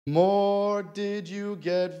More did you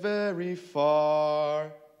get very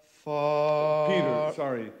far, far. Peter,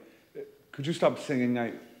 sorry. Could you stop singing?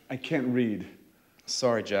 I can't read.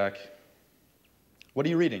 Sorry, Jack. What are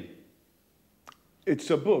you reading? It's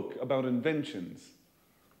a book about inventions.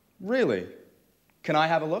 Really? Can I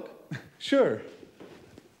have a look? Sure.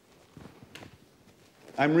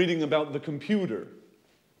 I'm reading about the computer.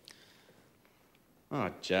 Oh,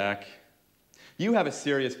 Jack. You have a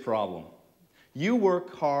serious problem. You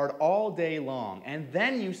work hard all day long, and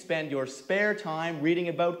then you spend your spare time reading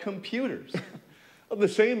about computers. Well, the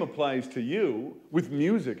same applies to you, with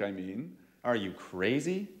music, I mean. Are you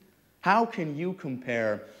crazy? How can you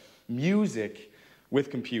compare music with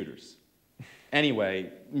computers?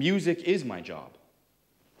 Anyway, music is my job.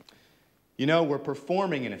 You know, we're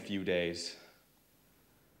performing in a few days.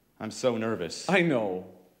 I'm so nervous. I know.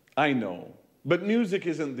 But music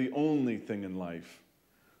isn't the only thing in life.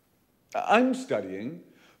 I'm studying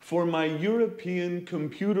for my European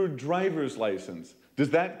computer driver's license. Does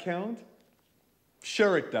that count?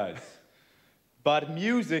 Sure it does. But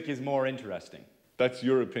music is more interesting. That's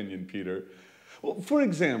your opinion, Peter. Well, for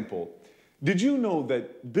example, did you know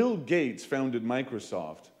that Bill Gates founded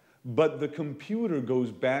Microsoft, but the computer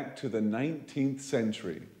goes back to the 19th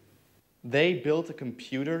century? They built a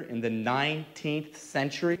computer in the 19th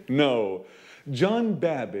century? No. John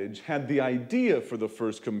Babbage had the idea for the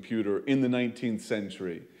first computer in the 19th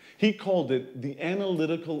century. He called it the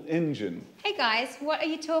analytical engine. Hey guys, what are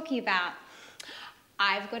you talking about?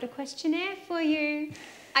 I've got a questionnaire for you.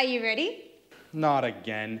 Are you ready? Not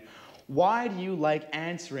again. Why do you like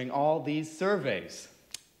answering all these surveys?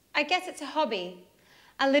 I guess it's a hobby.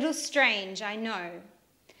 A little strange, I know.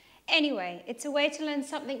 Anyway, it's a way to learn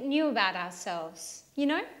something new about ourselves, you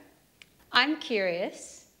know? I'm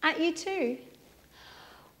curious. Aren't you too?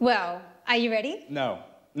 Well, are you ready? No,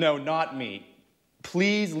 not me.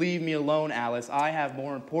 Please leave me alone, Alice. I have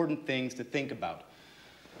more important things to think about.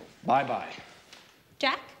 Bye-bye.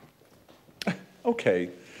 Jack? Okay,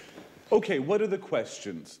 what are the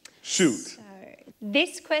questions? Shoot. So,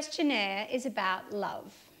 this questionnaire is about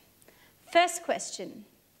love. First question.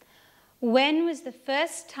 When was the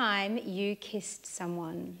first time you kissed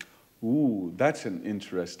someone? Ooh, that's an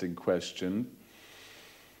interesting question.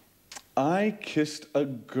 I kissed a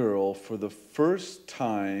girl for the first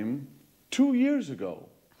time 2 years ago.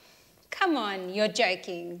 Come on, you're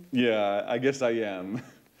joking. Yeah, I guess I am.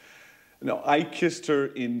 No, I kissed her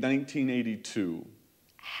in 1982.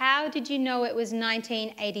 How did you know it was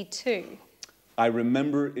 1982? I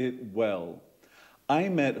remember it well. I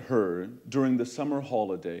met her during the summer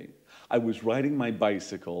holiday. I was riding my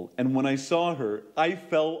bicycle, and when I saw her, I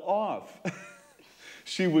fell off.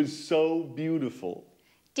 She was so beautiful.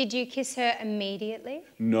 Did you kiss her immediately?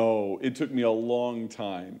 No, it took me a long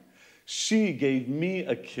time. She gave me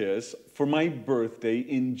a kiss for my birthday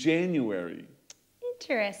in January.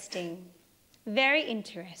 Interesting. Very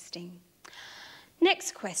interesting.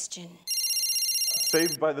 Next question.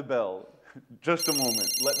 Saved by the Bell. Just a moment.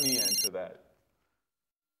 Let me answer that.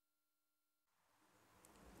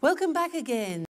 Welcome back again.